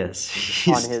outcomes yes,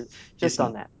 on his he's just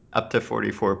on that. up to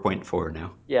 44.4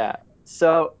 now. Yeah.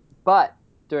 So, but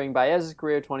during Baez's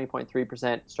career, 20.3%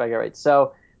 strikeout rate.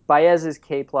 So Baez's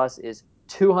K plus is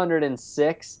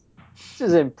 206, which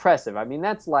is impressive. I mean,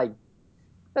 that's like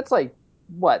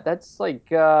what? That's like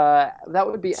that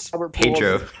would be It's Albert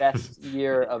Pedro. Pujols' best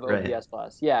year of Right. OPS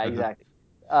plus. Yeah, Uh-huh. exactly.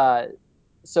 Uh,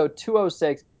 so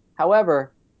 206.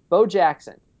 However, Bo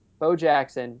Jackson, Bo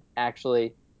Jackson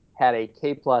actually had a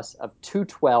K plus of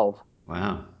 212.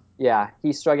 Wow. Yeah,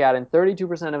 he struck out in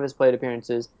 32% of his plate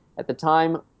appearances. At the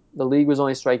time, the league was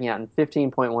only striking out in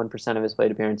 15.1% of his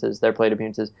plate appearances, their plate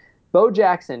appearances. Bo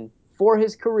Jackson, for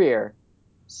his career,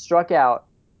 struck out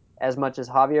as much as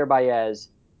Javier Baez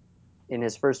in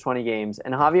his first 20 games.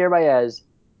 And Javier Baez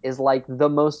is like the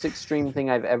most extreme thing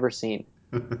I've ever seen.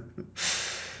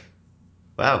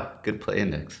 Wow, good play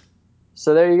index.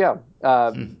 So there you go.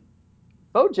 Hmm.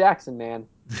 Bo Jackson, man.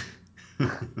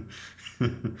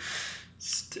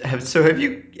 So have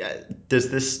you, does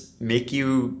this make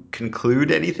you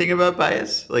conclude anything about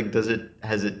bias? Like,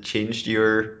 has it changed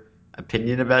your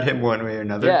opinion about him one way or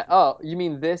another? Yeah. Oh, you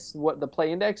mean this, what, the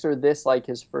play index, or this, like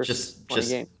his first Just, 20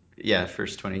 just, games? yeah,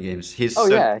 first 20 games. He's Oh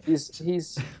so, yeah,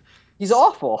 he's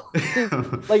awful. He's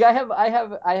like I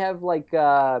have like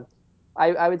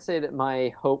I would say that my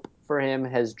hope for him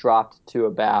has dropped to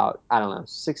about, I don't know,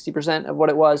 60% of what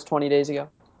it was 20 days ago.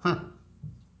 huh.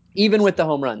 Even with the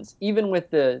home runs, even with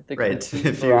the Right.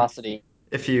 complete ferocity.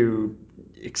 If you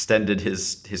extended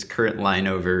his current line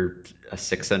over a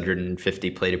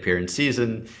 650 plate appearance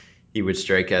season, he would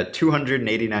strike out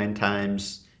 289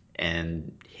 times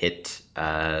and hit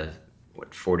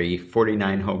what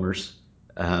 49 homers.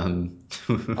 Um,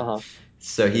 Uh-huh.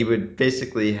 so he would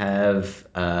basically have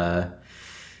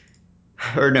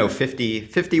or no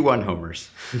 51 homers.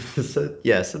 So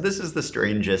yeah, so this is the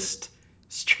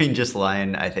strangest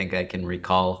line I think I can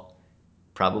recall,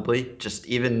 probably. Just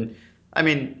even, I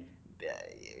mean,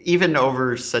 even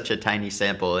over such a tiny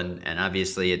sample, and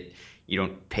obviously you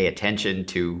don't pay attention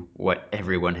to what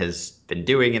everyone has been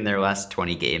doing in their last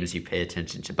 20 games. You pay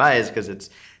attention to Baez because it's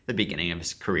the beginning of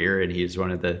his career and he's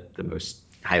one of the most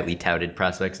highly touted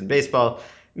prospects in baseball.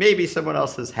 Maybe someone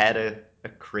else has had a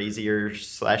crazier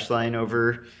slash line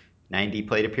over 90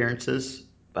 plate appearances,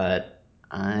 but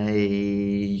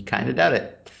I kind of doubt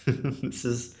it.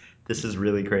 This is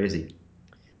really crazy.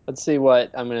 Let's see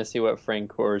what I'm gonna see what Frank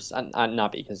Core's,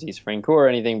 not because he's Frank Core or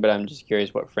anything, but I'm just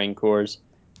curious what Frank Core's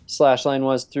slash line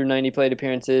was through 90 plate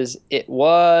appearances. It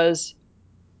was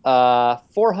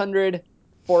 400,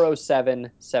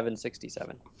 407,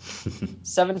 767.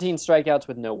 17 strikeouts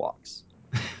with no walks.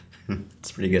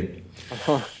 It's pretty good.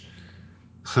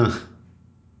 Huh.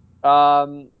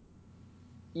 um,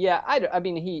 yeah, I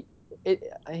mean,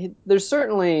 there's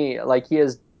certainly, like, he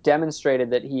has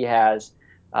demonstrated that he has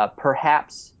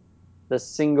perhaps the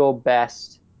single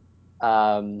best,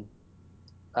 um,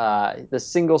 the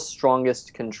single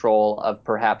strongest control of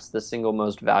perhaps the single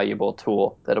most valuable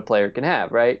tool that a player can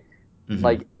have, right? Hmm.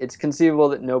 Like, it's conceivable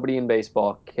that nobody in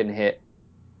baseball can hit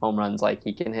home runs like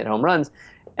he can hit home runs.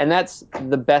 And that's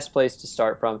the best place to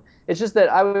start from. It's just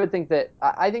that I think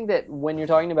that when you're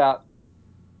talking about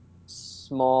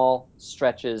small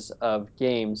stretches of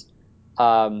games,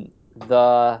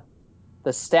 the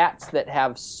stats that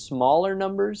have smaller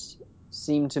numbers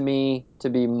seem to me to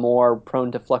be more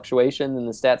prone to fluctuation than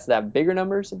the stats that have bigger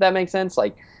numbers, if that makes sense.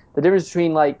 Like, the difference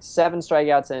between like seven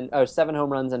strikeouts and, or seven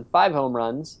home runs and five home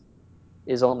runs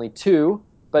is only two,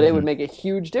 but it would Hmm. make a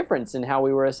huge difference in how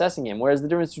we were assessing him. Whereas the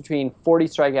difference between 40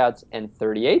 strikeouts and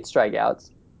 38 strikeouts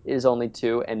is only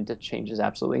two, and it changes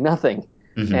absolutely nothing.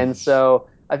 Hmm. And so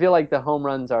I feel like the home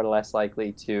runs are less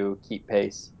likely to keep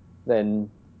pace than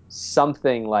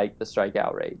something like the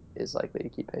strikeout rate is likely to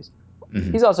keep pace.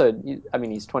 He's Hmm. also, I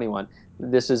mean, he's 21.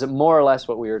 This is more or less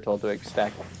what we were told to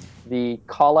expect. The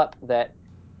call up that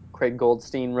Craig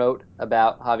Goldstein wrote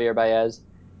about Javier Baez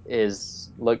is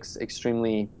looks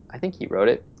extremely. I think he wrote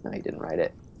it. No, he didn't write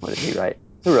it. What did he write?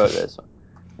 Who wrote this one?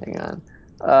 Hang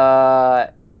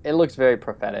on. It looks very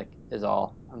prophetic, is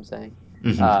all I'm saying,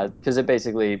 Hmm. because it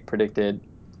basically predicted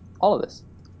all of this.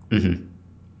 Hmm.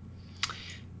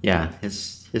 Yeah,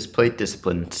 his plate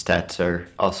discipline stats are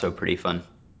also pretty fun.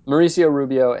 Mauricio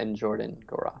Rubio and Jordan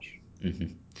Garash.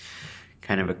 Hmm.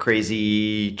 Kind of a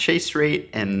crazy chase rate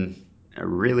and a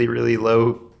really, really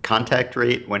low contact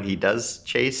rate when he does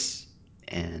chase,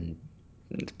 and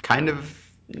kind of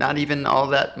not even all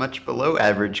that much below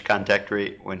average contact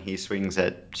rate when he swings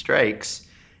at strikes,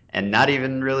 and not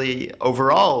even really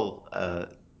overall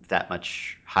that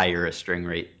much higher a swing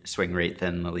rate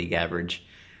than the league average.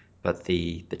 But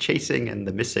the chasing and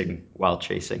the missing while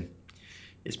chasing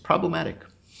is problematic.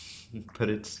 But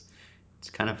it's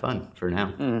kind of fun for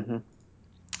now. Hmm.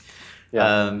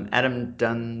 Yeah. Adam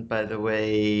Dunn, by the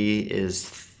way, is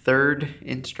third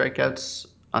in strikeouts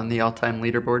on the all-time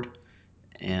leaderboard,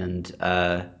 and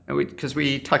because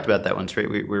we talked about that once, right?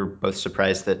 We were both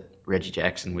surprised that Reggie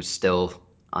Jackson was still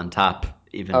on top, Oh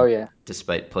even yeah.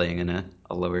 despite playing in a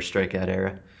lower strikeout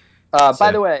era. By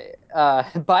So, the way,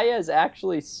 Baez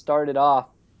actually started off.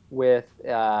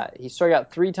 he struck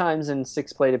out 3 times in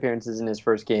 6 plate appearances in his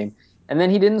first game, and then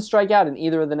he didn't strike out in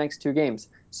either of the next 2 games.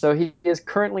 So he is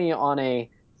currently on a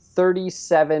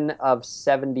 37 of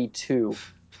 72.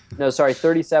 No, sorry,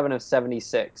 37 of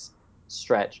 76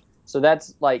 stretch. So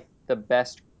that's like the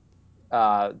best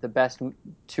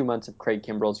 2 months of Craig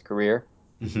Kimbrell's career,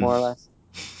 more or less.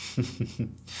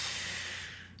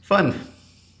 Fun.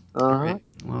 All Uh-huh. right.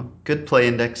 Well, good play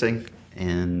indexing.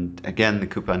 And again, the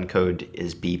coupon code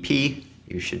is BP.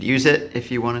 You should use it if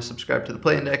you want to subscribe to the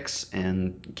play index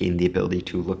and gain the ability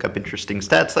to look up interesting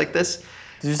stats like this.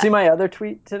 Did you see my other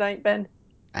tweet tonight, Ben?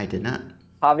 I did not.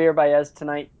 Javier Baez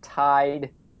tonight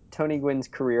tied Tony Gwynn's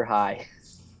career high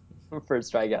for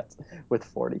strikeouts with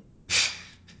 40.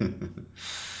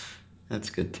 That's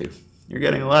good too. You're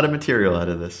getting a lot of material out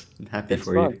of this. I'm happy It's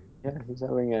for you. fun.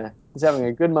 Yeah, he's having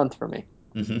a good month for me.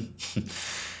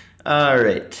 All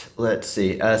right, let's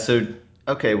see.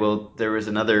 Okay, well, there was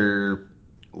another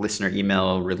listener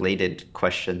email related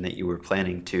question that you were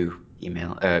planning to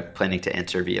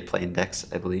answer via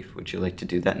Playindex, I believe. Would you like to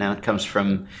do that now? It comes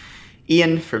from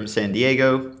Ian from San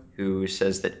Diego, who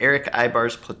says that Eric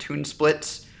Ibar's platoon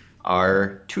splits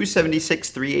are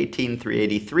 276, 318,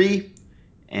 383,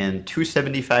 and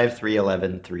 275,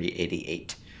 311,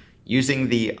 388. Using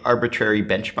the arbitrary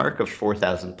benchmark of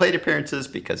 4,000 plate appearances,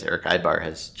 because Eric Ibar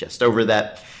has just over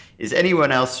that, is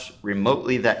anyone else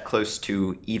remotely that close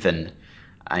to even?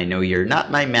 I know you're not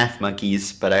my math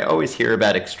monkeys, but I always hear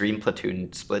about extreme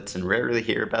platoon splits and rarely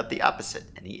hear about the opposite.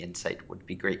 Any insight would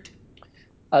be great.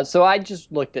 So I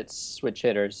just looked at switch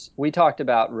hitters. We talked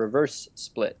about reverse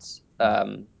splits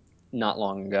not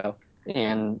long ago,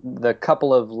 and the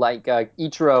couple of like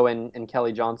Ichiro and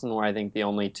Kelly Johnson were, I think, the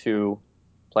only 2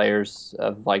 players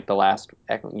of like the last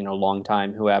long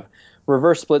time who have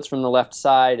reverse splits from the left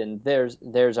side, and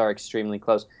theirs are extremely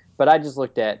close. But I just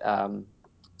looked at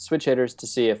switch hitters to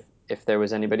see if there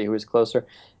was anybody who was closer,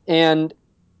 and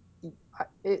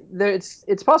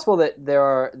it's possible that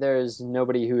there's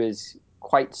nobody who is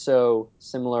quite so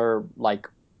similar, like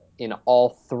in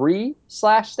all 3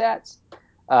 slash stats.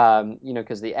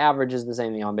 Because the average is the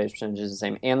same, the on base percentage is the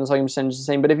same, and the slugging percentage is the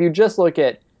same. But if you just look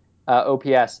at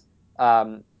OPS,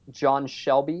 John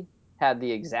Shelby had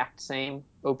the exact same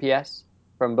OPS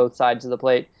from both sides of the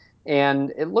plate,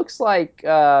 and it looks like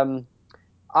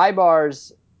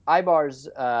Ibar's Ibar's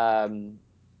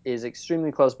is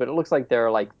extremely close, but it looks like there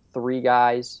are like 3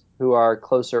 guys who are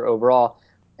closer overall,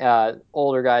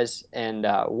 older guys, and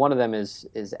one of them is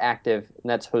active, and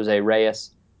that's Jose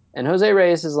Reyes. And Jose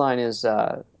Reyes's line is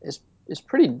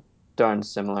pretty darn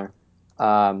similar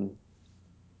um,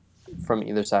 from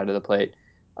either side of the plate.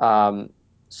 Um,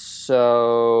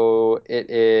 so it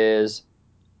is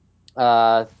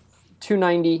uh,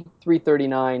 290,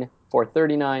 339,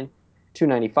 439,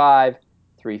 295,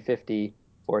 350,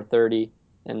 430,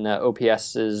 and the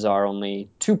OPSs are only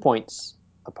 2 points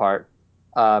apart.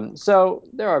 So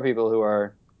there are people who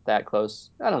are that close.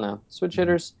 I don't know. Switch Mm-hmm.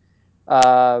 hitters.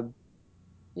 Uh,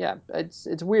 yeah,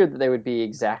 it's weird that they would be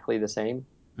exactly the same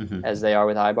Mm-hmm. as they are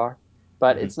with Ibar,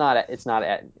 but Mm-hmm. it's not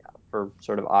for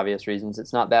sort of obvious reasons.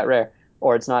 It's not that rare,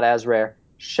 or it's not as rare.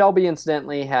 Shelby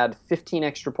incidentally had 15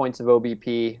 extra points of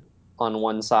OBP on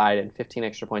one side and 15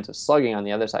 extra points of slugging on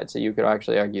the other side. So you could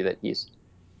actually argue that he's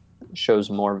shows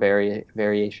more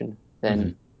variation Mm-hmm.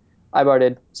 than Ibar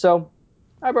did. So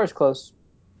Ibar's close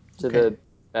to Okay. the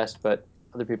best, but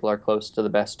other people are close to the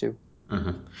best too.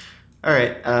 Uh-huh. All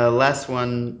right, last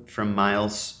one from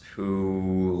Miles,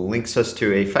 who links us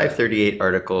to a 538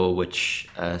 article, which,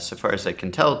 so far as I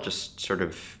can tell, just sort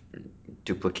of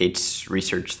duplicates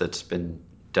research that's been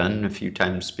done a few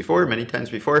times before, many times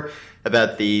before,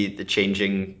 about the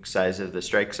changing size of the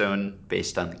strike zone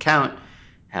based on the count,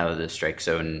 how the strike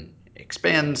zone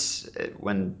expands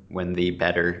when the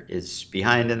batter is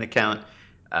behind in the count,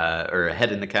 or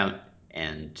ahead in the count,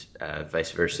 and vice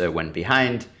versa when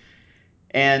behind.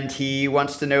 And he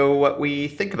wants to know what we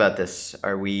think about this.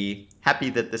 Are we happy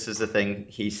that this is a thing?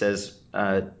 He says,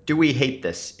 do we hate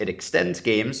this? It extends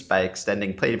games by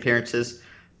extending plate appearances,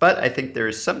 but I think there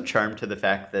is some charm to the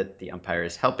fact that the umpire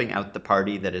is helping out the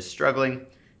party that is struggling,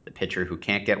 the pitcher who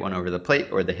can't get one over the plate,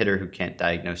 or the hitter who can't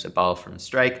diagnose a ball from a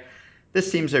strike.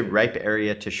 This seems a ripe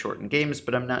area to shorten games,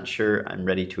 but I'm not sure I'm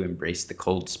ready to embrace the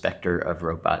cold specter of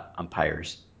robot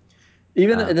umpires.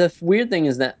 Even Uh, the weird thing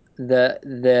is that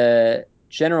the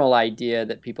general idea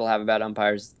that people have about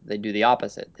umpires, they do the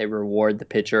opposite. They reward the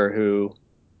pitcher who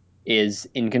is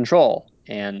in control,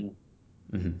 and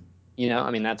mhm,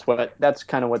 I mean that's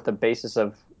kind of what the basis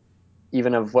of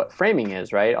even of what framing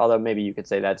is, right? Although maybe you could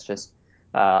say that's just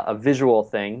a visual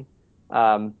thing,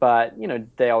 but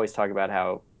they always talk about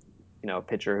how a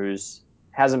pitcher who's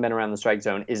hasn't been around the strike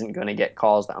zone isn't going to get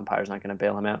calls. The umpire's not going to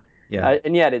bail him out. Yeah.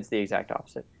 And yet it's the exact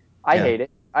opposite. I Yeah. hate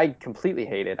it. I completely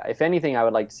hate it. If anything, I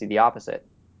would like to see the opposite.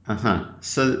 Uh-huh.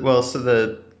 So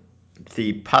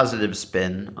the positive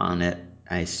spin on it,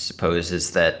 I suppose,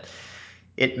 is that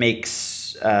it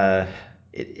makes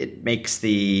it makes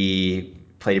the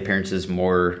plate appearances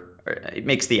more. It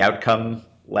makes the outcome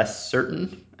less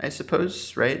certain, I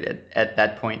suppose. Right at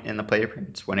that point in the plate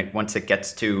appearance, when it once it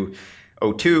gets to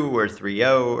 0-2 or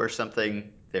 3-0 or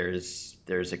something, there's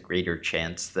a greater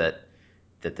chance that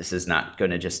this is not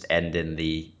going to just end in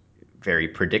the very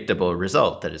predictable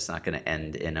result, that it's not going to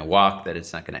end in a walk, that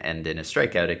it's not going to end in a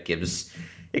strikeout. It gives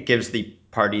the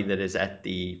party that is at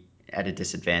a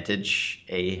disadvantage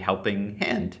a helping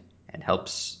hand and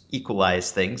helps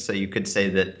equalize things. So you could say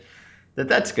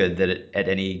that's good, that at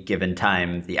any given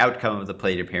time the outcome of the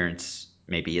plate appearance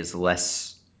maybe is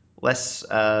less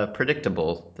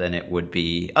predictable than it would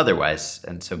be otherwise,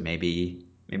 and so maybe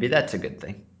that's a good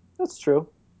thing. That's true.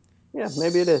 Yeah,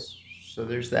 maybe it is. So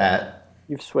there's that.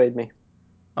 You've swayed me.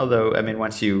 Although, I mean,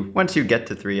 once you get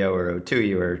to 3-0 or 0-2,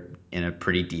 you are in a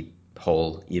pretty deep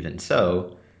hole even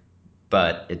so,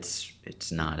 but it's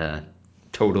not a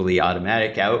totally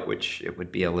automatic out, which it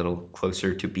would be a little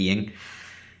closer to being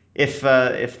if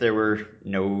there were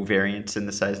no variance in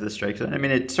the size of the strike zone. I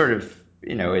mean, it sort of,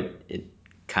 it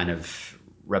kind of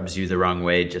rubs you the wrong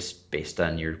way just based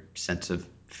on your sense of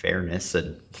fairness,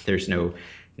 and there's no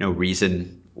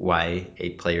reason why a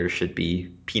player should be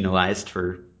penalized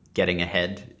for getting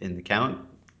ahead in the count.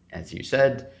 As you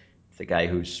said, the guy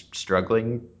who's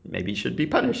struggling maybe should be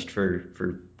punished for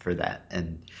that,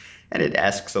 and it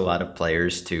asks a lot of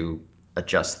players to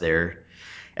adjust their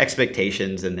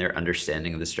expectations and their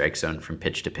understanding of the strike zone from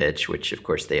pitch to pitch, which of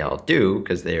course they all do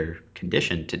because they're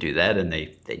conditioned to do that and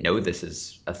they know this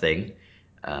is a thing.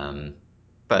 Um,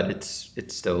 but it's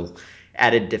still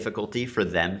added difficulty for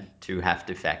them to have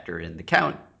to factor in the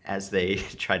count as they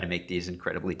try to make these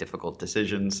incredibly difficult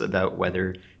decisions about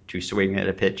whether to swing at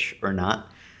a pitch or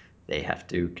not. They have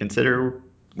to consider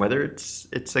whether it's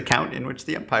a count in which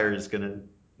the umpire is going to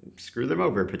screw them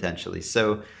over potentially.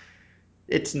 So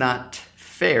it's not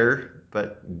fair,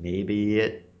 but maybe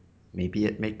it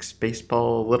makes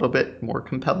baseball a little bit more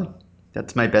compelling.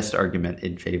 That's my best argument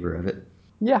in favor of it.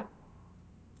 Yeah.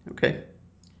 Okay.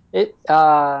 It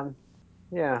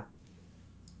yeah.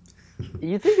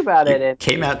 You think about it You and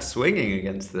came out swinging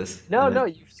against this, no, and no,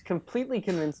 then you've completely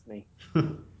convinced me.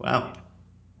 wow.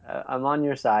 I'm on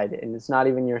your side and it's not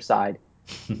even your side.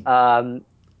 Um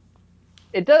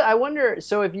it does I wonder,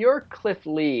 so if you're Cliff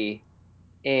Lee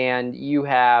and you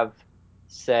have,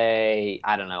 say,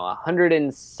 I don't know,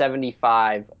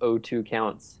 175 0-2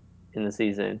 counts in the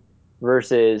season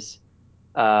versus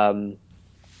um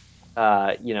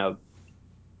uh you know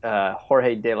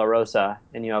Jorge De La Rosa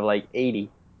and you have like 80.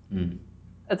 Mm.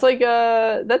 That's like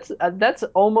that's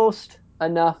almost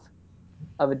enough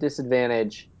of a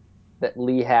disadvantage that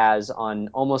Lee has on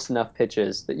almost enough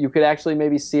pitches that you could actually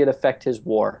maybe see it affect his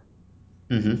WAR.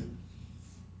 Mm-hmm.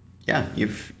 Yeah,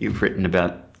 you've written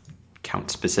about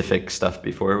count specific stuff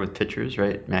before with pitchers,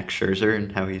 right? Max Scherzer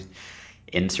and how he's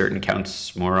in certain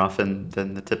counts more often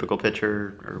than the typical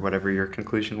pitcher, or whatever your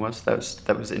conclusion was. That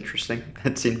was interesting.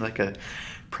 It seemed like a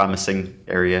promising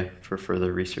area for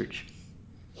further research.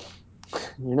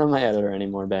 You're not my editor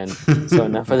anymore, Ben. So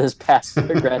enough of this passive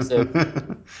aggressive.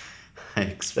 I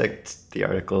expect the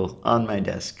article on my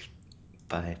desk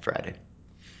by Friday.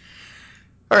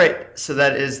 All right, so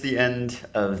that is the end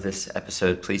of this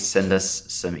episode. Please send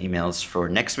us some emails for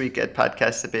next week at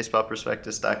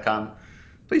podcast@baseballprospectus.com.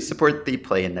 Please support the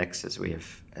Play Index as we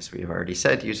have already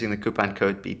said, using the coupon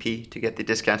code BP to get the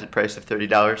discounted price of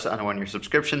 $30 on a one-year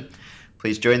subscription.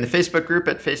 Please join the Facebook group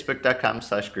at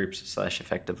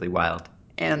facebook.com/groups/effectivelywild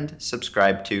and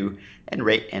subscribe to and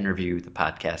rate and review the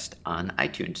podcast on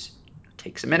iTunes. It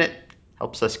takes a minute,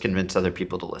 helps us convince other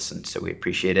people to listen, so we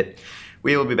appreciate it.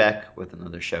 We will be back with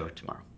another show tomorrow.